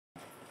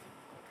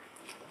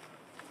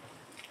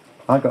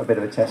I've got a bit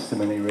of a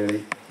testimony,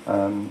 really.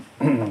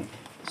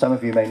 Some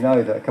of you may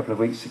know that a couple of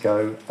weeks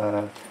ago,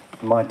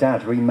 my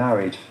dad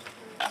remarried.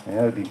 You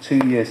know, it'd been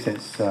 2 years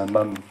since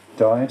Mum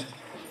died,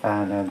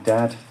 and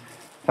Dad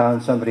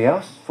found somebody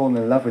else, fallen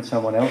in love with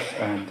someone else,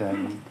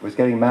 and was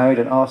getting married,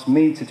 and asked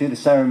me to do the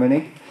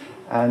ceremony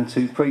and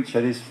to preach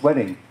at his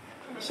wedding.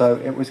 So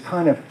it was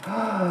kind of,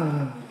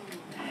 how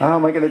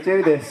am I going to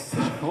do this?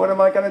 What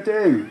am I going to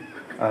do?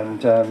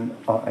 And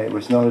it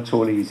was not at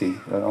all easy.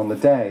 And on the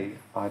day,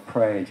 I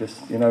prayed,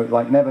 just, you know,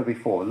 like never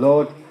before.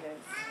 Lord,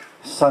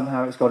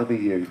 somehow it's got to be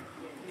you.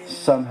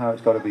 Somehow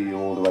it's got to be you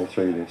all the way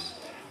through this.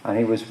 And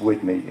he was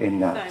with me in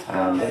that.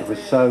 And it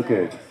was so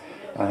good.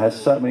 I had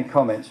so many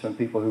comments from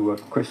people who were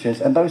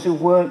Christians and those who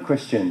weren't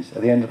Christians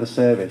at the end of the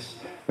service,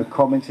 who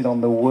commented on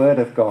the Word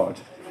of God,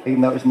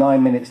 even though it was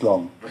 9 minutes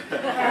long.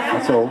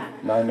 That's all,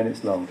 9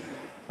 minutes long.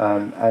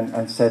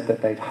 And said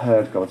that they'd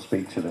heard God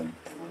speak to them.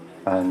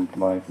 And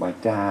my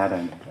dad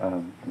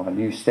and my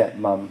new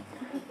stepmum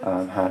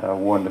had a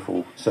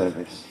wonderful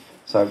service.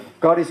 So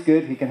God is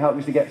good. He can help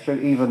us to get through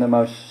even the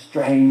most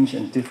strange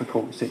and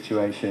difficult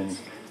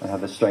situations and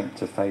have the strength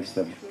to face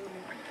them.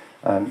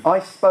 I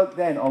spoke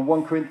then on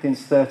 1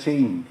 Corinthians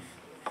 13,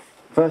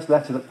 first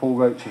letter that Paul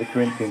wrote to the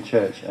Corinthian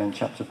church, in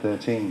chapter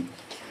 13.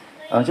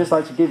 And I'd just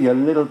like to give you a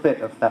little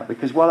bit of that,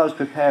 because while I was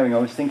preparing, I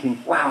was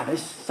thinking, wow,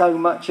 there's so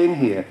much in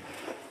here.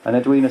 And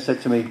Edwina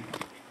said to me,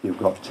 you've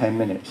got 10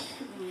 minutes.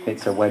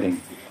 It's a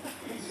wedding.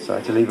 So I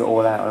had to leave it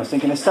all out. And I was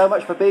thinking, there's so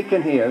much for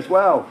Beacon here as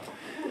well.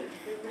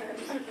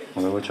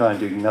 Well, we'll try and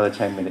do another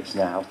 10 minutes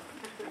now.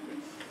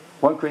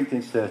 1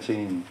 Corinthians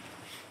 13.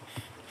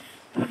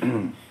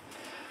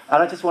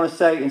 And I just want to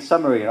say in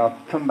summary, and I'll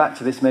come back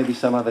to this maybe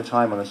some other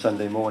time on a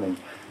Sunday morning,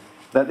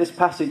 that this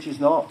passage is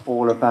not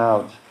all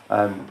about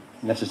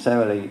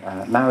necessarily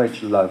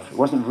marriage love. It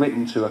wasn't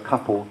written to a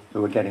couple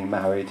who were getting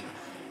married.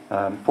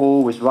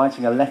 Paul was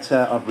writing a letter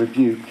of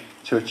rebuke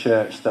to a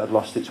church that had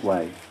lost its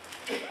way.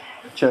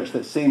 A church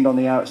that seemed on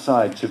the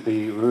outside to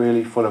be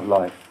really full of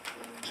life,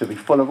 to be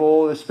full of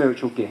all the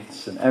spiritual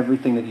gifts and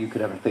everything that you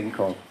could ever think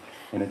of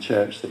in a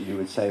church that you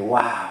would say,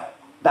 wow,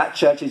 that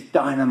church is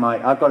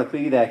dynamite. I've got to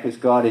be there because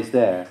God is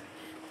there.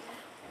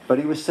 But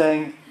he was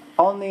saying,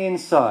 on the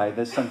inside,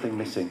 there's something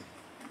missing.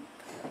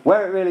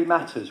 Where it really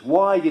matters,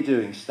 why you're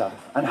doing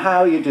stuff and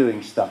how you're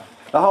doing stuff.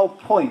 The whole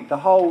point, the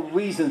whole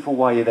reason for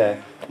why you're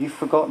there, you've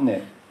forgotten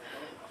it.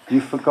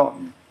 You've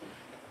forgotten.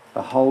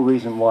 The whole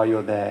reason why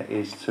you're there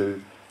is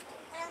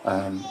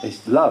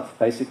is love,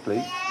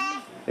 basically.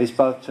 Is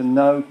both to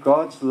know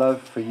God's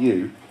love for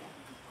you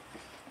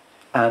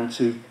and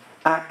to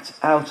act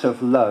out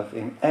of love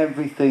in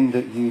everything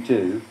that you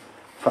do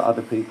for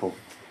other people.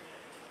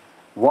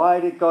 Why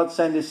did God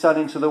send his Son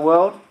into the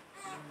world?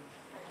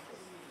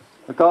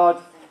 For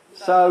God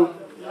so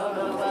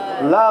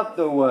loved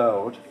the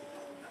world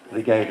that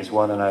he gave his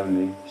one and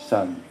only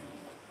Son.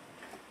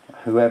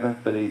 Whoever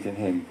believed in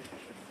him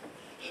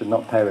should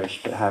not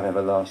perish but have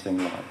everlasting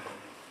life.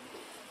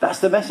 That's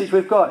the message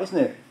we've got, isn't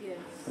it?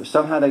 But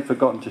somehow they've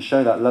forgotten to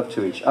show that love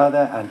to each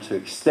other and to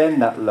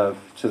extend that love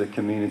to the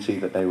community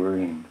that they were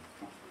in.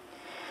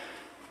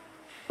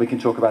 We can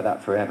talk about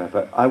that forever,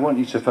 but I want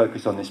you to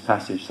focus on this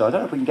passage. So I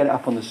don't know if we can get it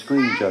up on the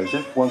screen,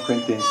 Joseph. 1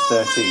 Corinthians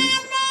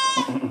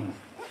 13.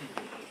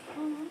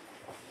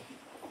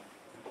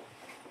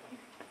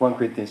 1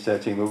 Corinthians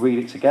 13. We'll read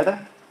it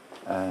together,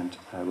 and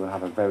we'll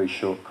have a very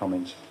short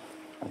comment,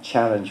 a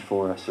challenge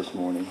for us this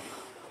morning.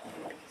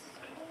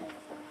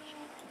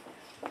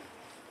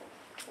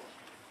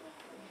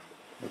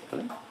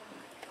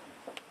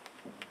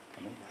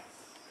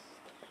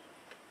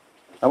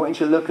 I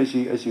want you to look as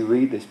you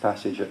read this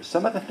passage at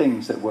some of the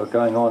things that were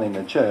going on in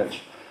the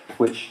church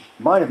which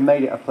might have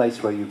made it a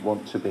place where you'd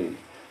want to be.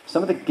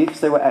 Some of the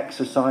gifts they were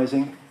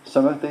exercising,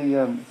 some of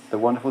the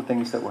wonderful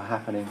things that were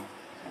happening,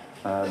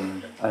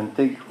 and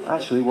think,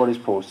 actually, what is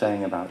Paul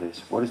saying about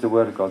this? What is the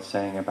Word of God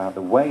saying about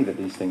the way that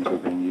these things were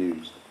being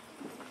used?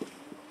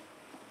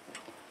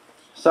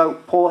 So,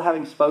 Paul,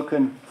 having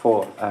spoken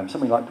for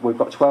something like, we've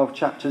got 12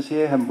 chapters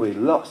here, haven't we?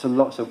 Lots and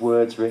lots of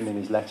words written in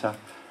his letter,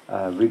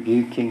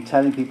 rebuking,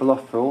 telling people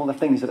off for all the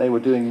things that they were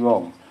doing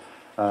wrong.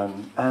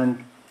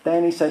 And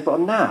then he says,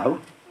 but now,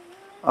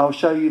 I'll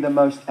show you the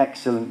most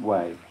excellent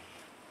way.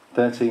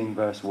 13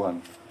 verse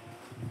 1.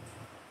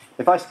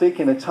 If I speak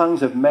in the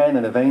tongues of men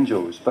and of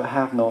angels, but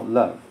have not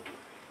love,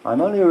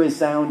 I'm only a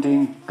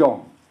resounding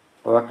gong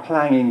or a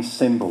clanging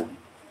cymbal.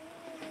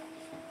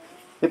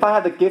 If I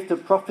had the gift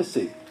of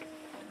prophecy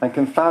and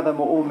can fathom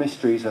all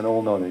mysteries and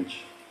all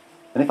knowledge,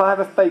 and if I have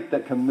a faith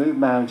that can move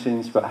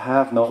mountains but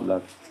have not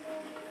love,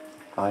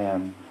 I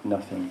am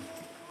nothing.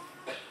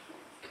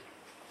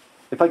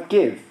 If I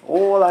give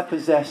all I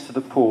possess to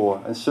the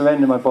poor and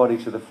surrender my body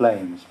to the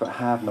flames but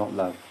have not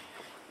love,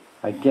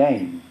 I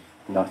gain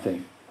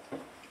nothing.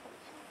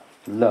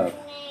 Love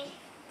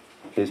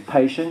is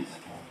patient.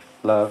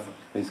 Love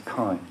is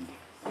kind.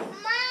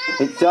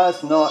 It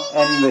does not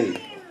envy.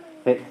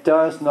 It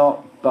does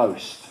not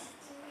boast.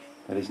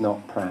 It is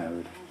not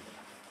proud.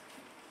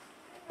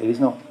 It is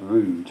not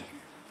rude.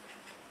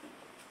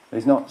 It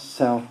is not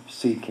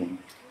self-seeking.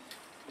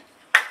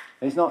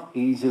 It's not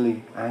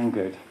easily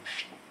angered.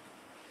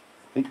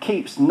 It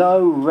keeps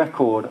no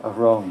record of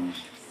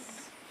wrongs.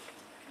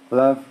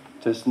 Love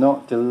does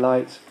not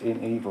delight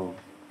in evil,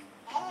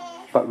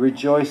 but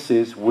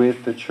rejoices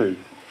with the truth.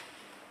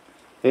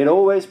 It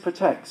always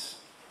protects,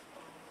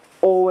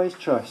 always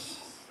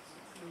trusts,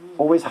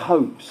 always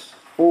hopes,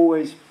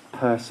 always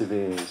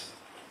perseveres.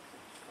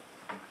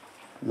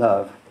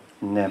 Love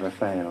never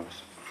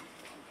fails.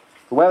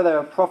 Where there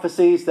are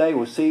prophecies, they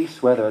will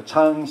cease. Where there are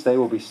tongues, they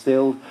will be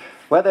stilled.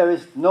 Where there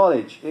is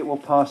knowledge, it will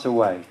pass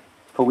away.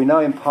 For we know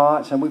in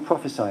part and we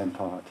prophesy in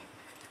part.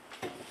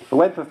 But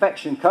when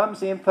perfection comes,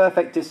 the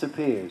imperfect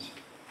disappears.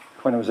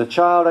 When I was a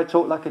child, I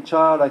talked like a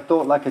child, I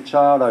thought like a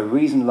child, I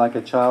reasoned like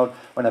a child.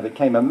 When I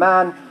became a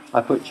man,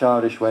 I put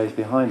childish ways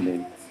behind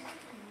me.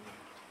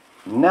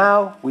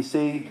 Now we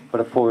see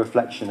but a poor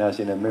reflection as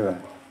in a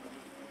mirror.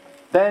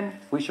 Then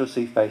we shall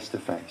see face to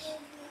face.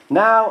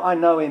 Now I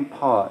know in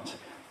part.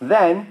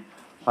 Then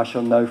I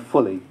shall know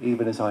fully,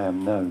 even as I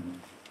am known.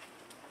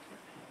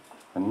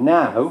 And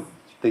now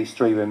these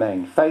three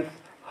remain: faith,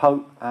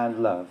 hope,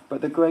 and love.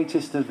 But the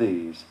greatest of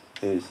these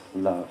is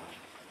love.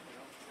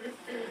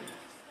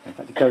 In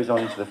fact, it goes on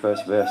into the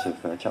first verse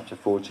of chapter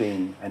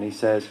 14, and he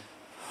says,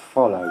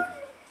 follow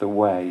the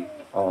way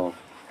of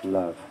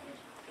love.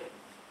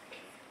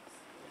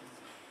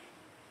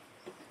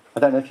 I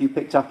don't know if you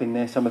picked up in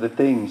there some of the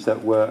things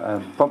that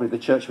were probably the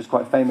church was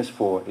quite famous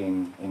for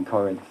in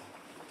Corinth.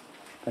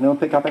 Anyone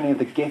pick up any of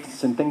the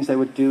gifts and things they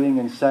were doing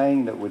and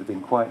saying that would have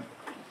been quite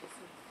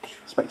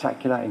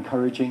spectacular,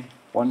 encouraging,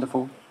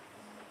 wonderful?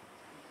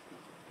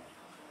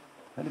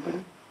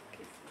 Anybody?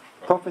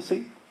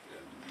 Prophecy?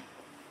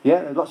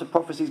 Yeah, there's lots of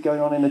prophecies going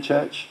on in the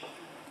church.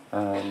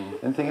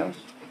 Anything else?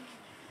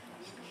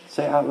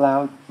 Say it out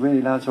loud,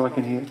 really loud so I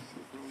can hear.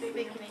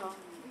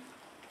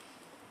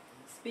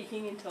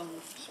 Speaking in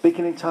tongues.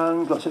 Speaking in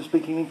tongues, lots of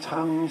speaking in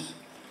tongues.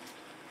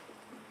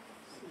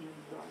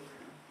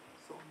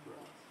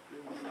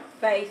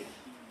 Faith.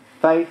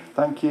 Faith,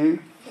 thank you.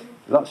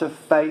 Lots of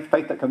faith,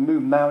 faith that can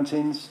move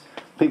mountains.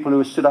 People who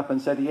have stood up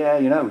and said, yeah,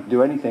 you know, we can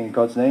do anything in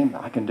God's name.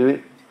 I can do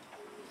it.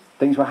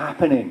 Things were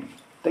happening.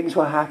 Things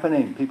were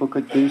happening. People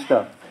could do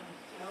stuff.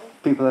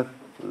 People have...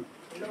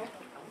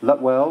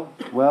 Well,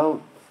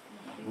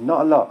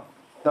 not a lot.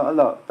 Not a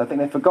lot. I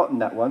think they've forgotten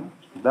that one.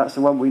 That's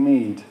the one we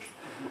need.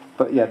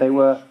 But yeah, they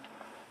were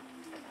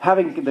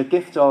having the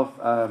gift of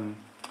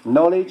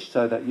knowledge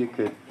so that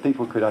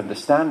people could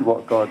understand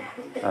what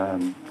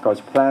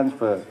God's plan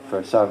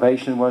for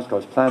salvation was,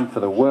 God's plan for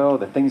the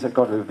world, the things that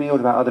God revealed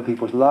about other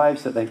people's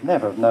lives that they've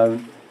never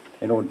known,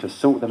 in order to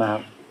sort them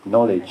out.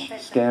 Knowledge,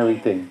 scary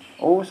thing.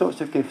 All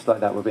sorts of gifts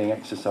like that were being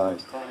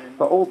exercised.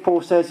 But all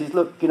Paul says is,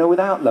 look,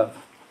 without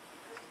love,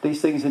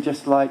 these things are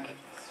just like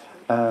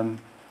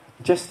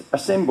just a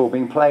cymbal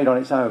being played on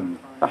its own.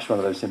 That's one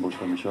of those cymbals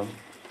for me, Sean.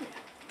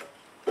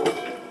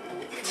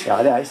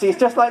 Yeah, see, it's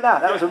just like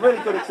that. That was a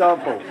really good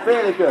example.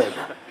 Really good.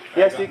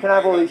 Yes, you can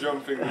have all these...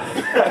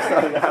 That's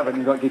not what you have when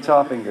you've got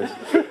guitar fingers.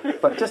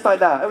 But just like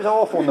that. It was an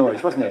awful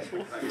noise, wasn't it?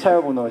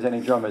 Terrible noise,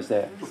 any drummers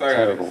there.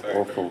 Terrible,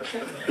 awful.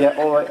 Yeah,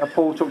 or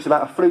Paul talks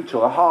about a flute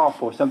or a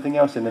harp or something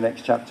else in the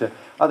next chapter.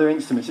 Other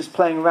instruments, just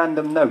playing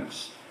random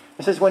notes.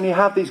 It says when you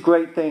have these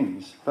great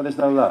things, but there's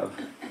no love,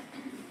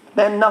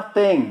 they're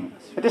nothing.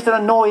 They're just an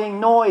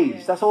annoying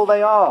noise. That's all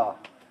they are.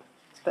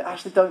 They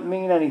actually don't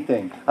mean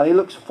anything. And he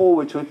looks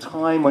forward to a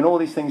time when all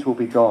these things will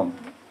be gone.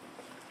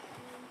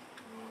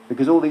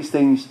 Because all these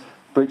things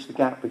bridge the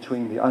gap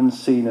between the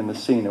unseen and the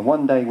seen. And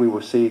one day we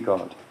will see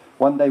God.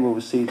 One day we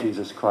will see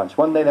Jesus Christ.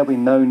 One day there'll be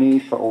no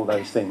need for all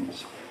those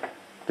things.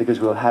 Because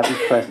we'll have his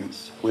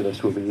presence with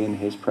us. We'll be in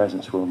his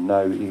presence. We'll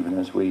know even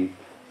as we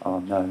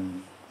are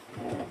known.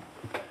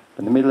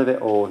 In the middle of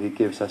it all, he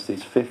gives us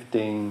these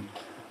 15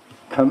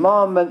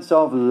 commandments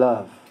of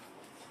love.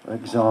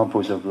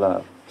 Examples of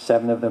love.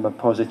 7 of them are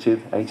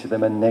positive, 8 of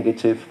them are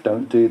negative.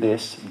 Don't do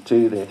this,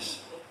 do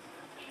this.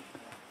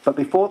 But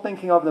before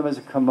thinking of them as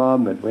a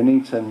commandment, we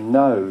need to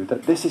know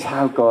that this is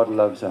how God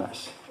loves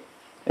us.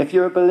 If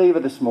you're a believer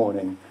this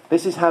morning,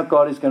 this is how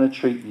God is going to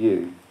treat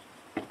you.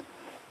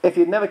 If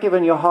you've never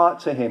given your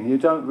heart to him, you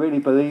don't really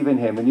believe in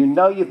him, and you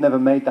know you've never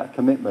made that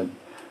commitment,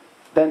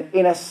 then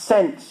in a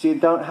sense you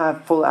don't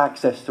have full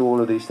access to all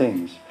of these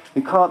things.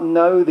 You can't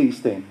know these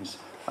things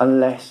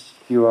unless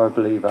you are a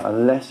believer,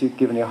 unless you've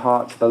given your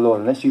heart to the Lord,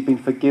 unless you've been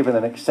forgiven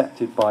and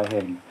accepted by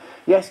him.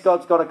 Yes,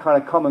 God's got a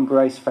kind of common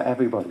grace for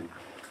everybody.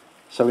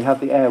 So we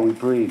have the air we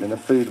breathe and the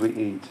food we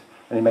eat,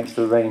 and he makes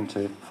the rain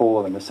to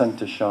fall and the sun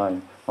to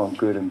shine on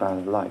good and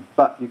bad alike.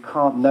 But you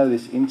can't know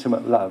this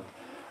intimate love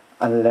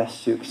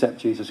unless you accept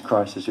Jesus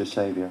Christ as your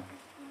Saviour.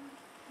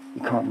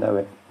 You can't know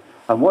it.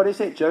 And what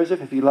is it,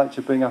 Joseph, if you'd like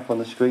to bring up on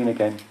the screen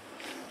again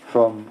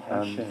from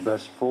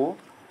verse 4?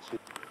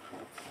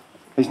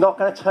 He's not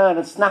going to turn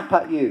and snap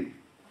at you.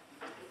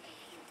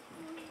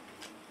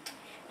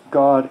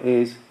 God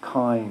is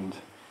kind.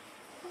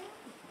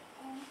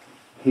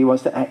 He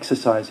wants to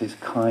exercise his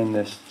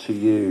kindness to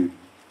you,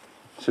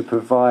 to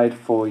provide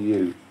for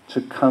you,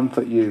 to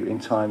comfort you in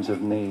times of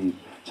need,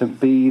 to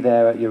be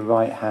there at your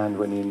right hand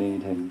when you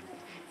need him.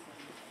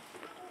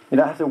 You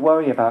don't have to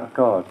worry about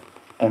God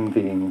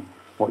envying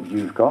what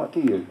you've got,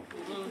 do you?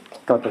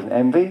 God doesn't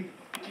envy?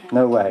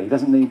 No way. He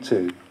doesn't need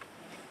to.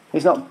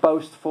 He's not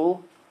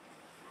boastful,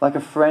 like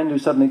a friend who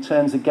suddenly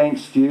turns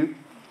against you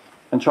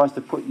and tries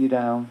to put you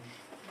down.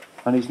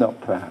 And he's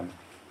not proud.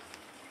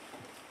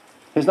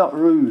 He's not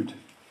rude.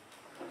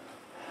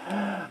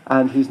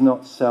 And he's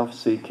not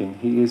self-seeking.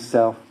 He is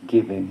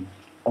self-giving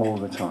all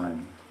the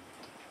time.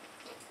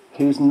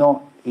 He's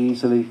not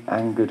easily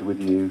angered with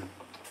you.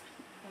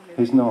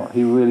 He's not.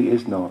 He really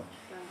is not.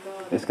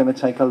 It's going to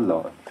take a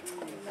lot,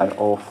 an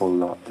awful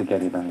lot, to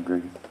get him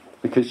angry.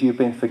 Because you've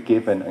been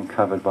forgiven and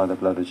covered by the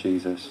blood of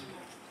Jesus.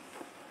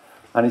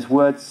 And his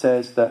word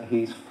says that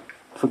he's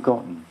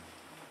forgotten.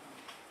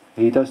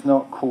 He does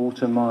not call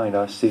to mind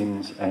our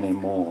sins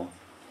anymore.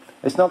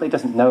 It's not that he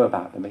doesn't know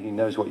about them, he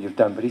knows what you've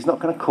done, but he's not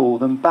going to call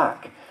them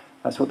back.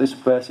 That's what this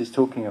verse is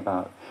talking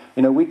about.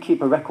 You know, we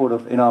keep a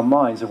record in our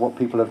minds of what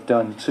people have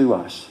done to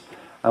us,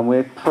 and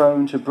we're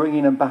prone to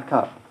bringing them back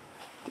up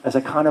as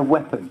a kind of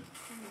weapon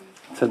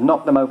to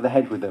knock them over the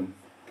head with them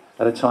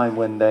at a time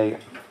when they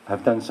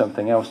have done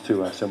something else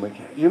to us. And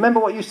you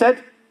remember what you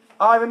said?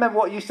 I remember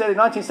what you said in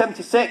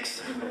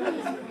 1976.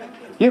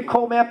 You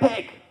called me a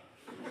pig.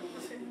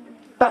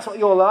 That's what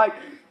you're like.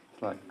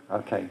 It's like,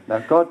 okay, now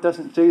God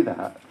doesn't do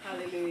that.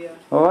 Hallelujah.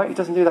 All right, he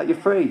doesn't do that. You're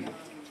free.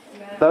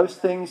 Those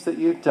things that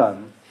you've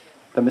done,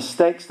 the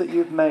mistakes that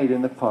you've made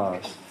in the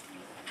past,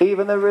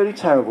 even the really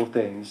terrible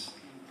things,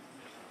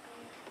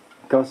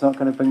 God's not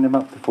going to bring them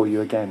up before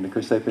you again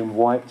because they've been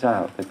wiped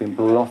out. They've been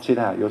blotted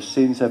out. Your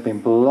sins have been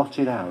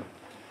blotted out.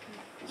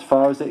 As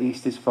far as the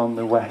east is from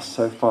the west,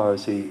 so far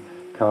as he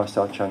cast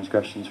our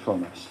transgressions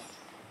from us.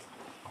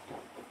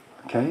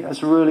 Okay,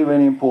 that's really,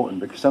 really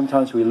important because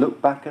sometimes we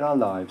look back at our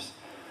lives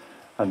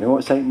and you know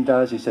what Satan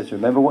does? He says,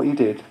 remember what you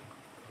did.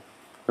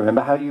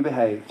 Remember how you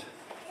behaved.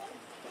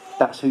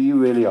 That's who you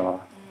really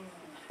are.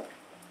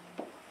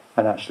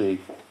 And actually,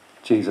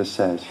 Jesus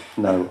says,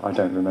 no, I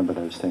don't remember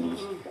those things.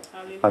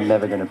 I'm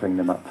never going to bring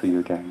them up for you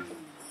again.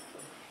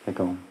 They're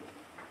gone.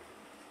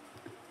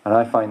 And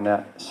I find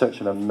that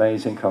such an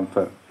amazing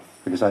comfort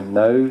because I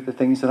know the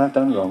things that I've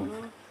done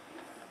wrong.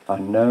 I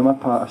know my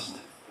past.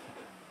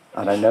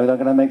 And I know that I'm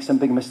going to make some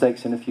big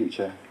mistakes in the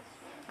future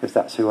because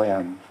that's who I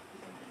am.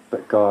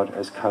 But God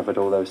has covered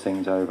all those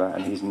things over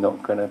and he's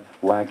not going to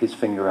wag his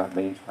finger at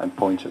me and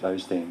point at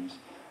those things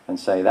and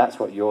say, that's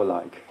what you're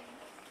like.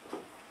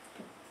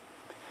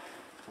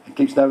 He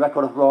keeps no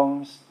record of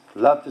wrongs.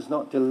 Love does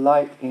not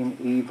delight in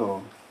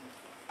evil,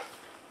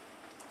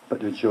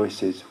 but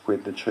rejoices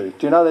with the truth.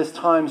 Do you know there's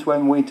times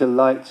when we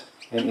delight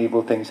in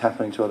evil things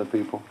happening to other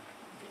people?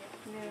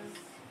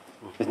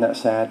 Isn't that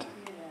sad?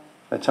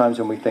 There are times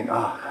when we think,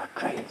 oh,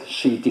 great,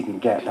 she didn't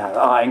get that. Oh,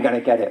 I ain't going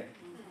to get it.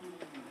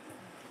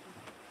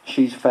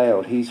 She's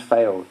failed, he's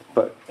failed,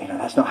 but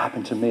that's not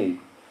happened to me.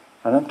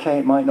 And okay,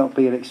 it might not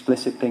be an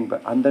explicit thing,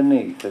 but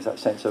underneath there's that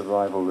sense of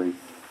rivalry,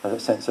 there's that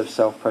sense of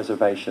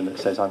self-preservation that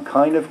says, I'm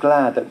kind of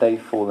glad that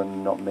they've fallen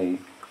and not me.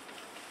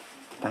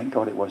 Thank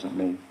God it wasn't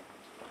me.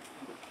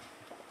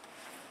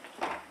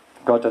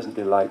 God doesn't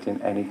delight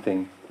in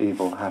anything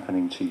evil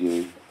happening to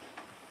you.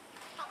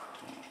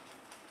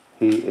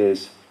 He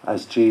is,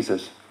 as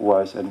Jesus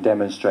was and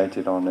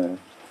demonstrated on earth,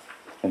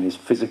 in his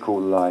physical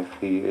life,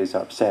 he is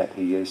upset,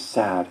 he is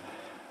sad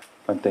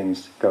when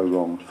things go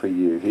wrong for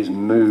you. He's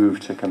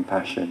moved to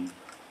compassion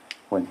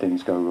when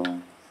things go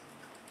wrong.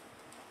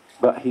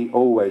 But he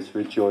always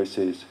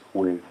rejoices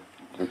with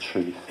the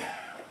truth.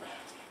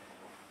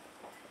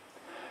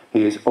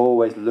 He is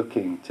always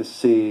looking to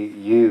see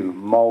you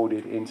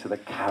moulded into the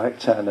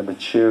character and the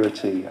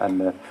maturity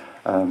and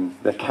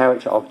the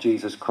character of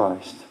Jesus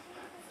Christ.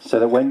 So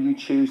that when you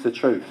choose the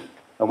truth,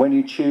 and when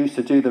you choose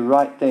to do the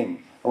right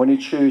thing, and when you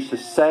choose to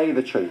say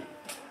the truth,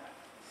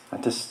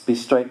 and to be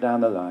straight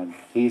down the line,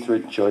 he's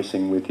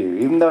rejoicing with you.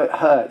 Even though it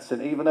hurts,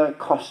 and even though it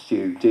costs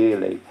you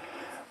dearly,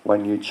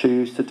 when you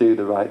choose to do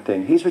the right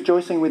thing, he's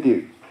rejoicing with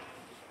you.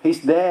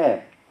 He's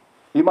there.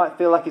 You might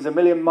feel like he's a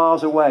million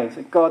miles away. And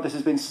say, God, this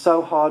has been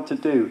so hard to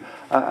do.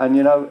 And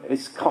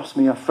it's cost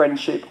me a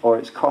friendship, or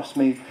it's cost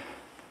me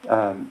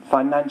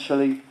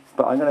financially,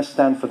 but I'm going to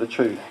stand for the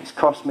truth. It's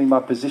cost me my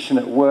position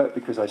at work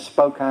because I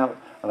spoke out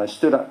and I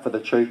stood up for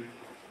the truth.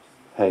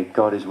 Hey,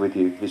 God is with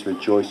you. He's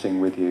rejoicing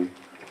with you.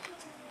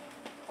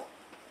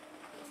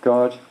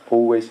 God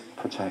always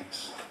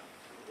protects.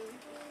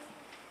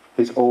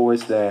 He's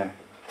always there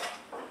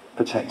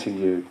protecting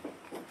you.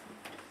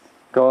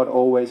 God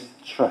always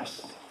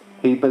trusts.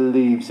 He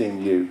believes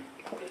in you.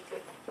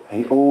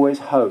 He always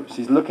hopes.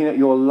 He's looking at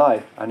your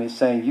life and he's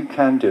saying, you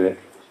can do it.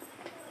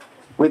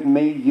 With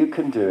me, you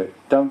can do it.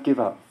 Don't give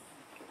up.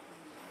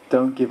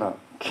 Don't give up.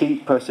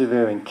 Keep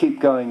persevering. Keep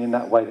going in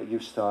that way that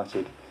you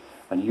started.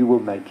 And you will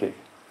make it,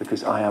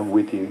 because I am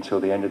with you until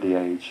the end of the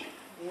age.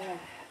 Yeah.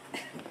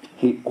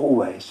 He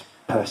always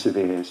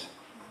perseveres.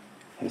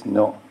 He's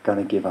not going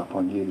to give up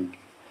on you.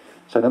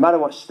 So no matter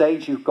what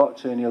stage you've got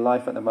to in your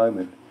life at the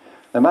moment,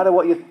 no matter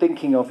what you're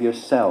thinking of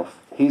yourself,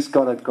 he's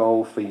got a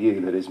goal for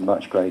you that is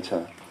much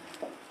greater.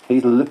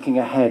 He's looking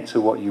ahead to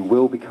what you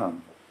will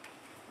become.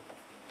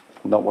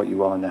 not what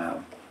you are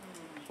now.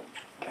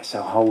 Okay,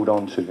 so hold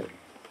on to it.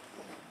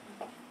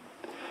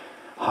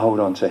 Hold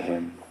on to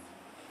him.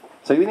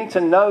 So we need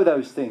to know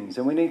those things,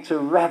 and we need to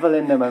revel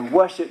in them and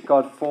worship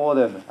God for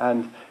them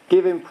and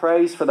give him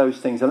praise for those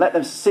things and let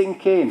them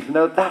sink in. You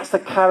know, that's the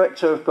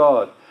character of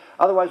God.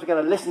 Otherwise, we're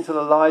going to listen to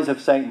the lies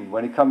of Satan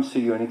when he comes to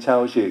you and he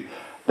tells you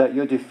that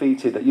you're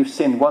defeated, that you've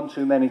sinned one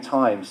too many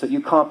times, that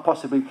you can't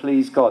possibly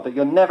please God, that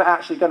you're never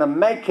actually going to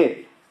make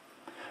it,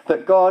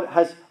 that God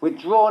has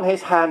withdrawn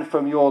his hand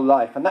from your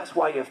life, and that's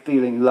why you're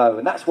feeling low,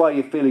 and that's why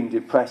you're feeling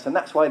depressed, and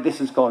that's why this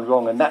has gone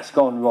wrong and that's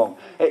gone wrong.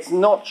 It's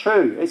not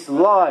true. It's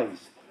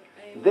lies.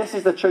 This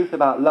is the truth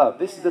about love.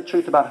 This is the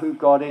truth about who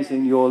God is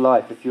in your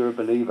life if you're a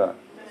believer.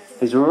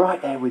 He's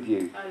right there with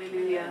you.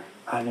 Hallelujah.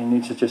 And you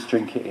need to just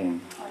drink it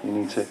in. You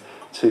need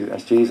to,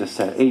 as Jesus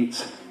said,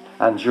 eat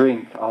and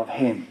drink of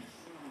him.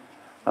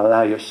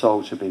 Allow your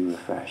soul to be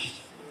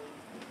refreshed.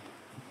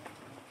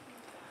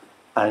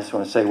 I just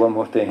want to say one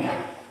more thing.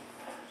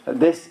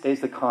 This is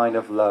the kind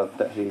of love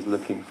that he's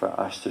looking for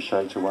us to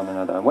show to one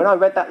another. And when I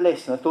read that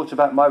list and I thought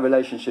about my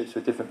relationships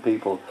with different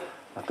people,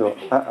 I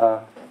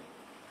thought,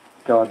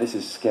 God, this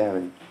is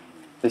scary.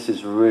 This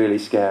is really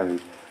scary.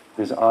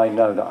 Because I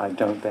know that I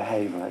don't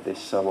behave like this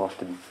so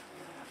often.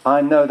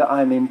 I know that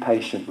I'm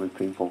impatient with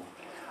people.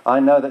 I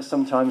know that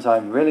sometimes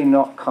I'm really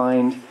not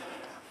kind.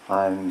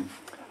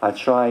 I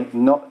try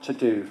not to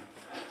do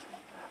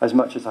as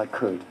much as I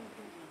could.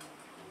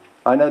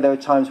 I know there are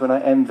times when I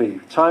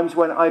envy, times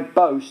when I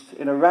boast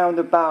in a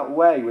roundabout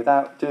way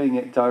without doing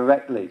it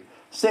directly,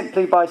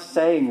 simply by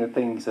saying the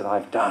things that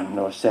I've done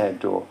or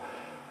said, or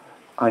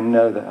I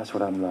know that that's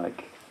what I'm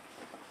like.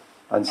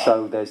 And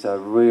so there's a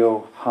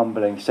real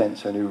humbling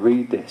sense when you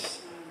read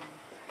this.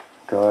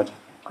 God,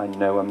 I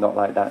know I'm not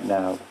like that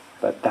now,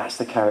 but that's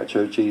the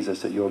character of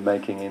Jesus that you're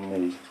making in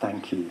me.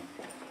 Thank you.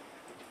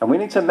 And we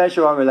need to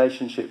measure our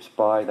relationships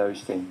by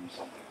those things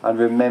and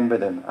remember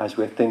them as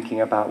we're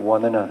thinking about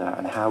one another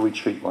and how we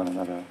treat one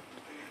another.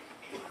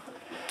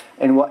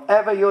 In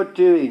whatever you're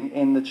doing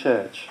in the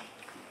church,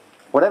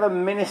 whatever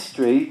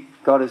ministry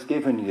God has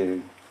given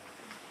you,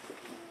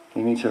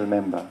 you need to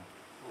remember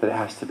that it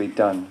has to be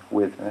done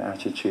with an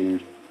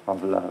attitude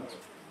of love.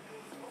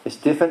 It's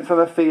different from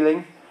a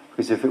feeling,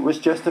 because if it was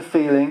just a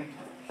feeling,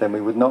 then we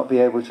would not be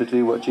able to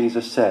do what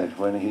Jesus said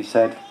when he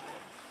said,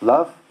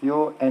 love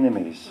your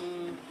enemies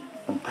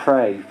and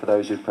pray for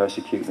those who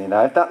persecute me.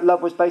 Now, if that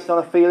love was based on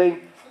a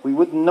feeling, we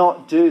would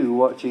not do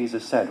what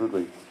Jesus said, would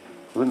we? We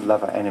wouldn't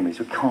love our enemies.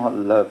 We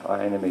can't love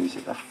our enemies.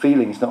 A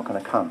feeling's not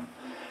going to come.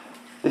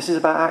 This is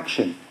about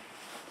action.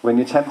 When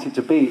you're tempted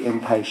to be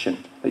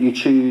impatient, that you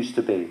choose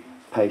to be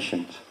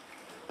patient,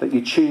 that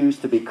you choose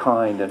to be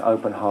kind and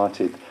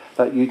open-hearted,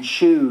 that you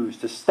choose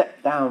to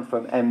step down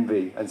from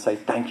envy and say,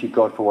 thank you,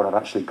 God, for what I've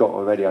actually got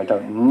already. I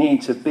don't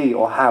need to be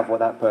or have what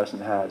that person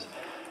has.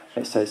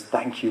 It says,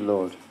 thank you,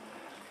 Lord,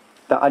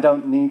 that I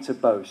don't need to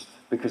boast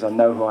because I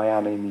know who I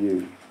am in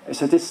you.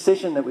 It's a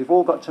decision that we've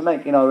all got to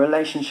make in our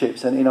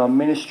relationships and in our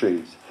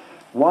ministries.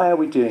 Why are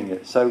we doing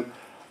it? So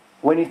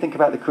when you think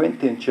about the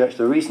Corinthian church,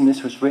 the reason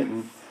this was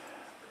written,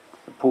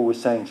 Paul was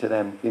saying to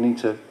them, you need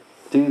to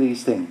do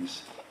these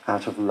things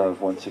out of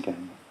love once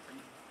again.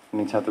 You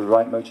need to have the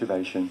right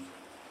motivation.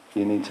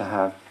 You need to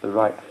have the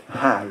right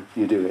how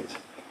you do it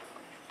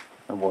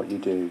and what you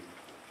do.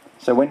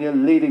 So when you're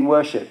leading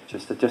worship,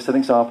 just an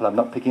example, I'm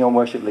not picking on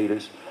worship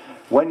leaders.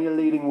 When you're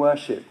leading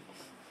worship,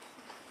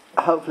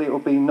 hopefully it will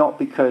be not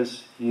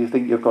because you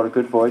think you've got a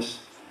good voice,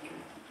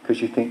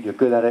 because you think you're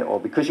good at it, or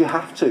because you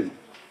have to,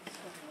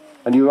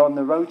 and you're on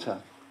the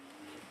rota.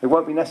 It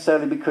won't be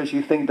necessarily because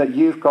you think that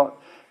you've got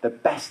the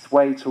best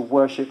way to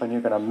worship and you're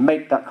going to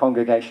make that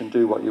congregation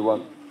do what you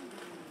want.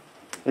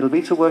 It'll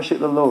be to worship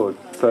the Lord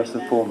first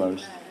and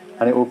foremost,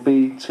 and it will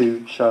be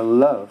to show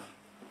love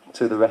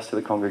to the rest of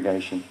the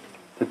congregation,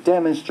 to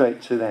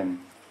demonstrate to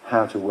them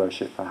how to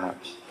worship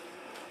perhaps.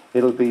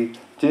 It'll be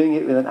doing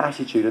it with an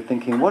attitude of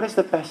thinking, what is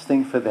the best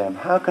thing for them?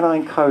 How can I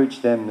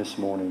encourage them this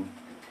morning?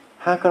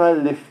 How can I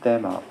lift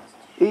them up?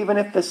 Even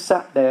if they're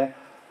sat there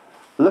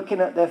looking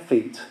at their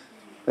feet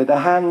with their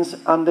hands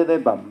under their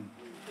bum,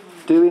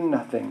 doing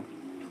nothing,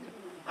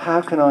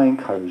 how can I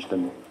encourage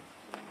them?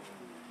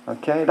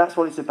 Okay, that's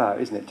what it's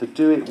about, isn't it? To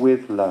do it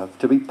with love,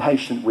 to be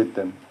patient with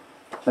them.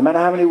 No matter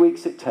how many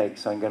weeks it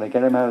takes, I'm going to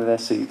get them out of their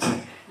seats.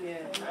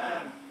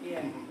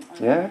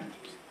 Yeah?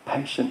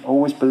 Patient,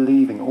 always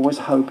believing, always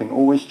hoping,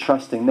 always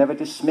trusting, never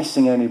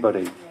dismissing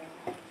anybody.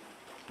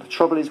 The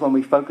trouble is when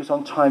we focus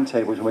on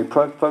timetables, when we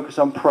focus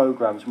on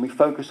programs, when we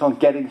focus on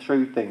getting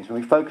through things,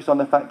 when we focus on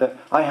the fact that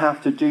I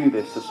have to do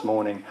this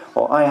morning,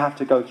 or I have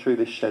to go through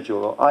this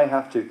schedule, or I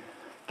have to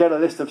get a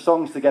list of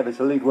songs together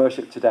to lead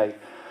worship today.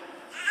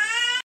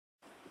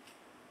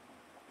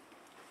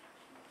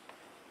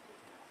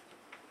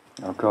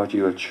 Oh God,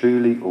 you are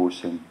truly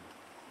awesome.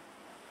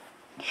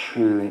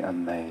 Truly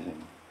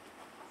amazing.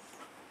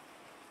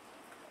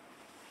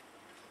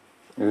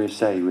 We would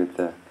say with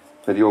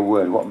your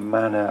word, what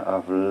manner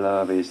of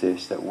love is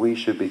this, that we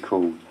should be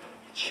called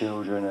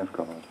children of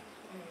God.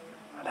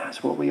 And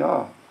that's what we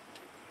are.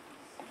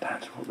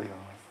 That's what we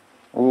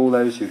are. All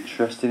those who've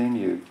trusted in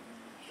you,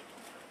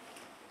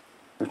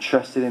 who've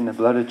trusted in the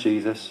blood of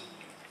Jesus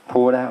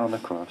poured out on the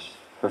cross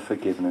for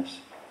forgiveness,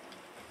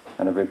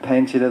 and have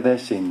repented of their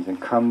sins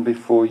and come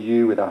before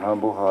you with a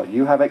humble heart.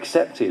 You have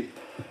accepted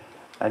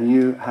and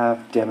you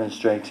have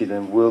demonstrated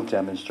and will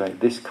demonstrate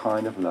this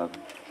kind of love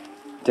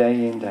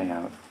day in, day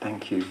out.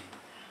 Thank you.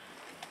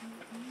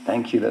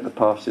 Thank you that the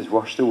past is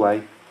washed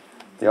away,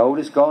 the old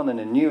is gone and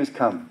the new has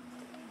come.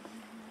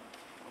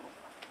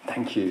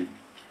 Thank you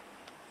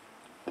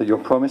that your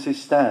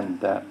promises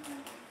stand, that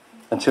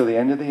until the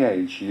end of the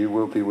age you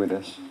will be with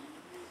us,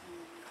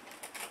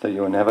 that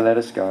you will never let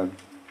us go.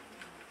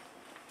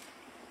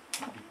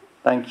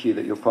 Thank you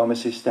that your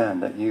promises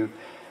stand, that you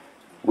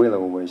will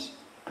always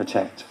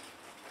protect,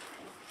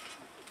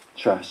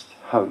 trust,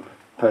 hope,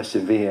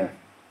 persevere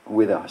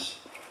with us,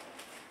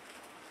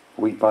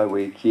 week by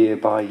week, year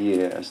by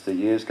year, as the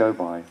years go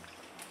by.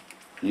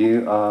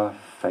 You are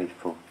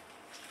faithful.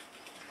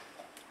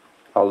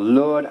 Oh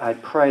Lord, I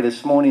pray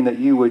this morning that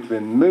you would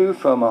remove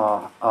from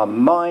our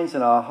minds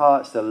and our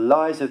hearts the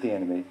lies of the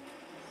enemy,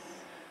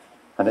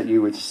 and that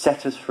you would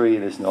set us free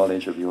in this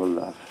knowledge of your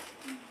love.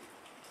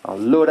 Oh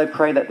Lord, I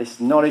pray that this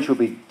knowledge will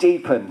be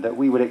deepened, that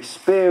we would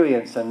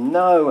experience and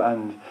know,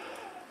 and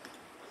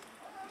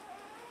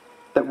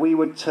that we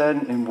would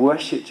turn in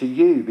worship to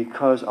you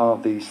because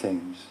of these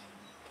things.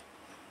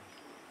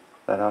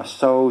 That our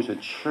souls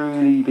would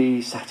truly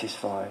be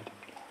satisfied,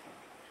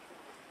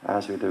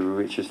 as with the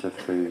richest of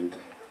food,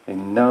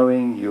 in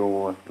knowing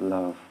your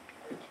love.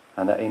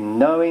 And that in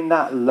knowing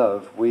that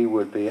love, we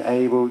would be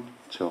able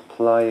to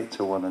apply it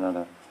to one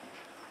another.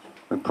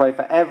 We pray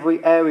for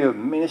every area of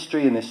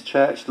ministry in this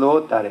church,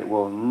 Lord, that it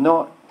will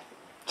not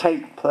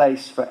take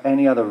place for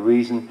any other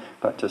reason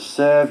but to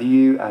serve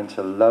you and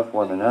to love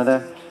one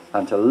another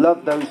and to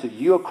love those that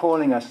you're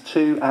calling us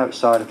to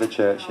outside of the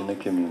church in the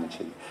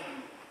community.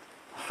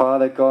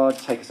 Father God,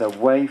 take us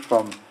away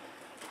from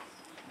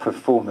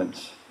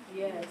performance.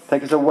 Yes.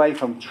 Take us away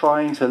from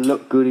trying to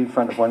look good in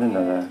front of one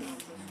another.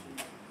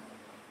 Yes.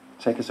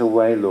 Take us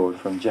away, Lord,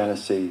 from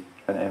jealousy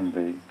and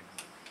envy.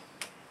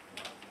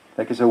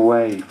 Take us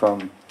away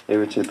from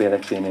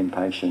irritability and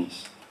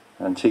impatience,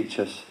 and teach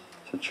us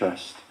to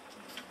trust.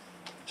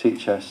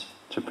 Teach us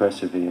to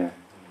persevere.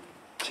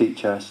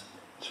 Teach us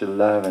to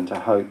love and to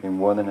hope in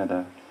one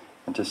another,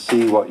 and to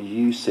see what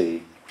you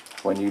see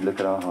when you look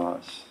at our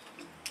hearts.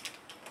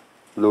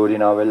 Lord,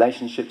 in our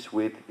relationships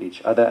with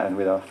each other and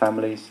with our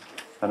families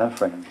and our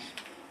friends,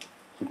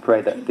 we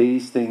pray that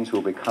these things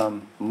will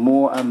become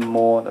more and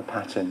more the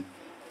pattern,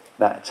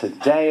 that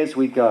today as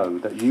we go,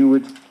 that you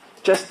would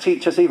just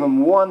teach us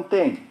even one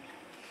thing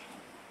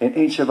in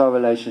each of our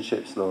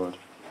relationships, Lord,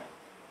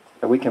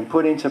 that we can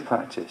put into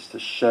practice to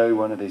show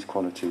one of these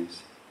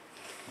qualities,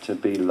 to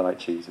be like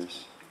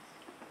Jesus.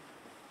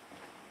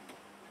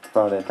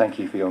 Father, thank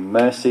you for your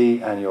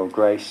mercy and your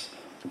grace,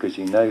 because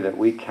you know that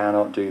we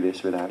cannot do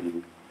this without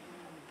you.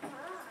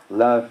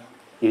 Love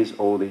is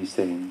all these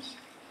things.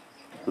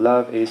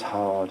 Love is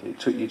hard. It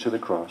took you to the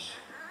cross.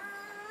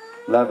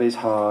 Love is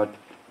hard.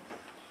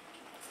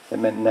 It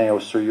meant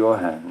nails through your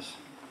hands.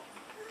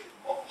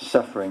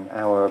 Suffering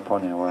hour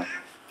upon hour.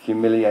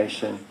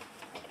 Humiliation.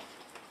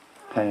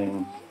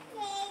 Pain.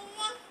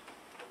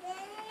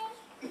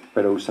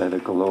 But also the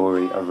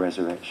glory of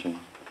resurrection.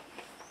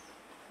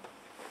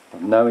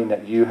 Of knowing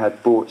that you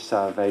had bought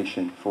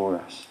salvation for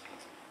us.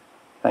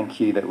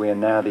 Thank you that we are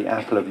now the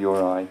apple of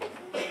your eye.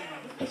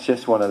 We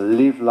just want to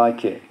live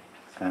like it,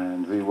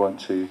 and we want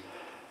to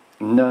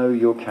know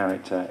your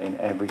character in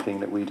everything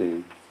that we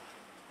do.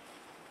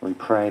 We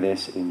pray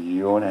this in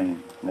your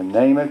name. In the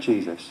name of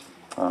Jesus.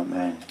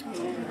 Amen.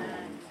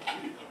 Amen.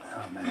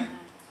 Amen.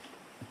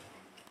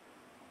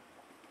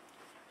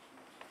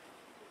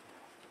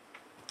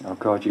 Oh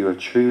God, you are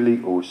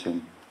truly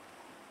awesome.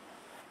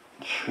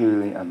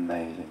 Truly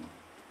amazing.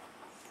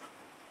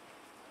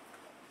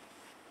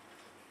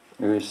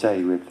 We would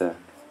say with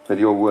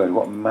your word,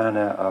 what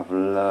manner of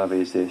love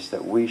is this,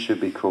 that we should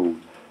be called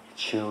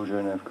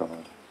children of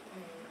God.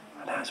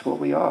 And that's what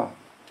we are.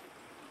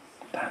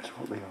 That's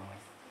what we are.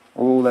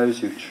 All those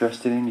who've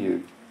trusted in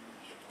you,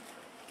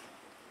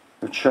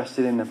 who've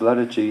trusted in the blood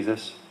of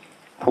Jesus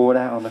poured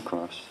out on the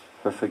cross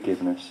for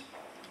forgiveness,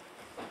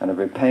 and have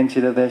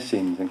repented of their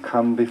sins and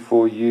come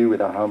before you with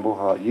a humble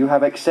heart. You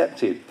have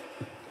accepted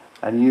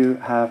and you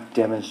have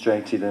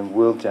demonstrated and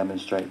will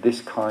demonstrate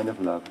this kind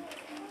of love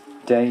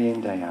day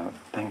in, day out.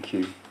 Thank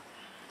you.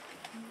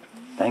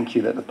 Thank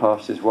you that the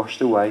past is washed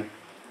away,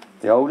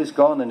 the old is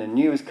gone and the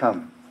new has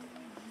come.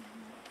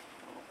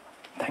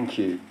 Thank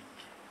you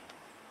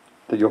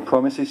that your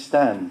promises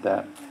stand,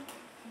 that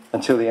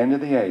until the end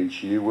of the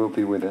age you will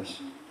be with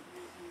us,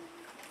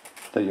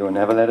 that you will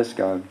never let us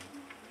go.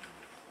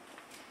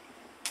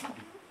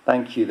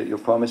 Thank you that your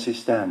promises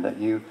stand, that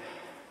you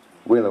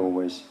will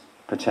always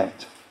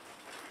protect,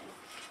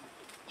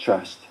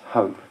 trust,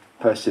 hope,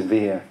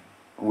 persevere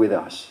with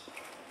us,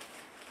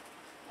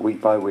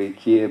 week by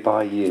week, year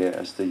by year,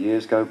 as the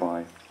years go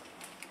by.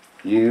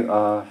 You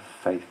are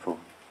faithful.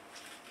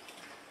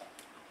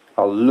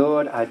 Oh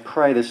Lord, I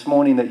pray this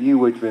morning that you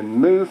would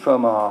remove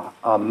from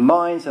our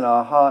minds and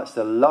our hearts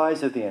the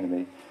lies of the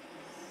enemy,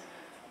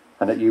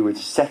 and that you would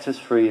set us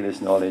free in this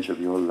knowledge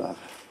of your love.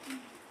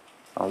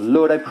 Oh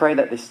Lord, I pray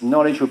that this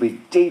knowledge will be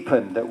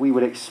deepened, that we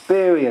would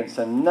experience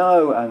and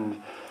know,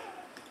 and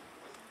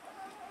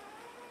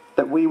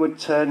that we would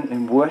turn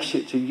in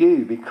worship to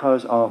you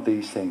because of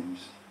these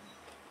things.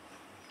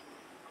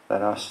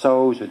 That our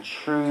souls would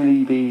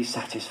truly be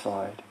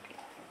satisfied,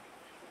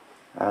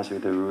 as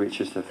with the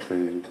richest of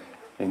food,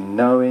 in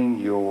knowing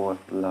your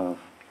love.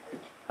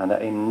 And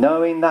that in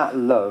knowing that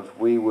love,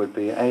 we would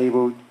be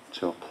able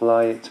to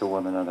apply it to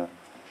one another.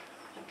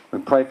 We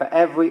pray for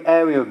every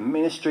area of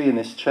ministry in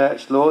this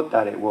church, Lord,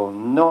 that it will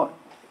not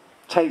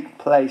take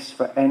place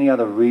for any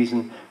other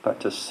reason but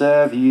to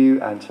serve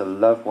you and to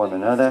love one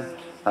another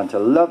and to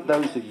love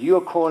those that you're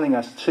calling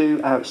us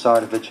to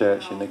outside of the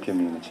church in the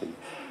community.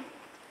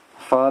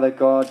 Father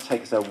God,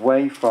 take us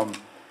away from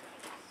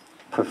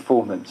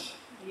performance.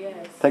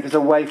 Yes. Take us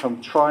away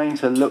from trying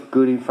to look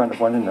good in front of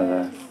one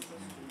another.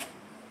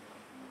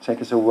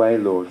 Take us away,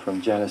 Lord,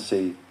 from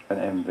jealousy and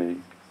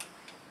envy.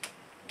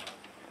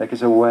 Take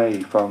us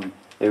away from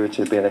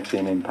irritability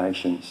and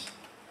impatience,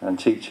 and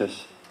teach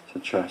us to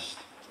trust.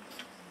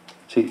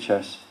 Teach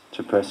us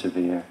to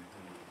persevere.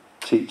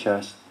 Teach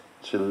us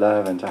to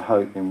love and to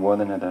hope in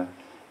one another,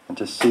 and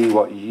to see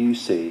what you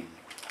see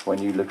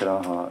when you look at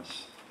our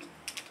hearts.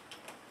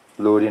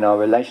 Lord, in our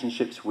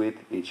relationships with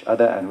each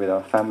other and with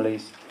our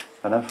families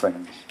and our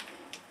friends,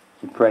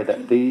 we pray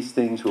that these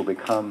things will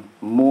become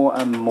more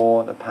and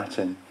more the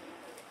pattern,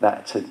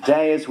 that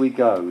today as we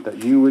go,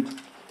 that you would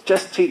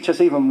just teach us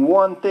even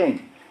one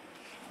thing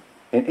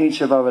in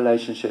each of our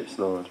relationships,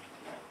 Lord,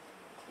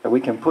 that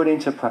we can put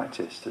into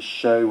practice to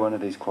show one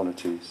of these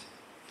qualities,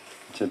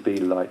 to be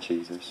like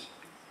Jesus.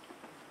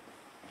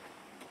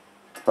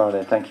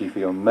 Father, thank you for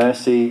your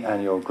mercy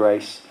and your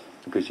grace,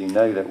 because you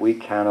know that we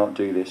cannot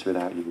do this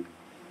without you.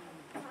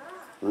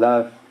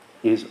 Love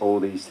is all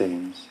these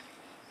things.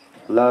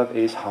 Love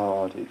is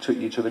hard. It took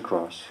you to the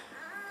cross.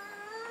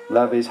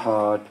 Love is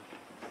hard.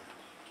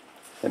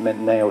 It meant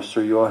nails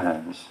through your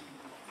hands.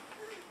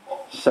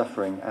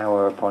 Suffering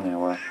hour upon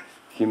hour.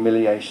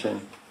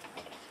 Humiliation.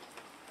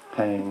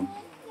 Pain.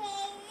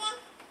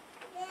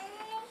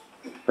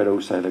 But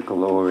also the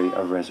glory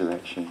of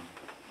resurrection.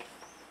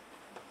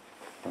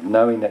 Of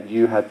knowing that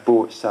you had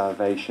bought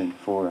salvation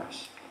for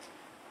us.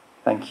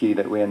 Thank you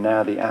that we are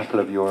now the apple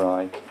of your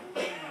eye.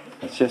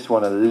 We just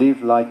want to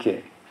live like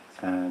it,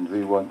 and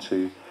we want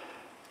to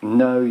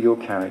know your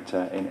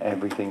character in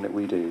everything that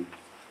we do.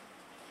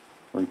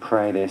 We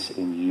pray this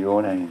in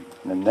your name.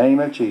 In the name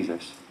of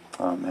Jesus.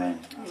 Amen.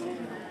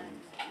 Amen.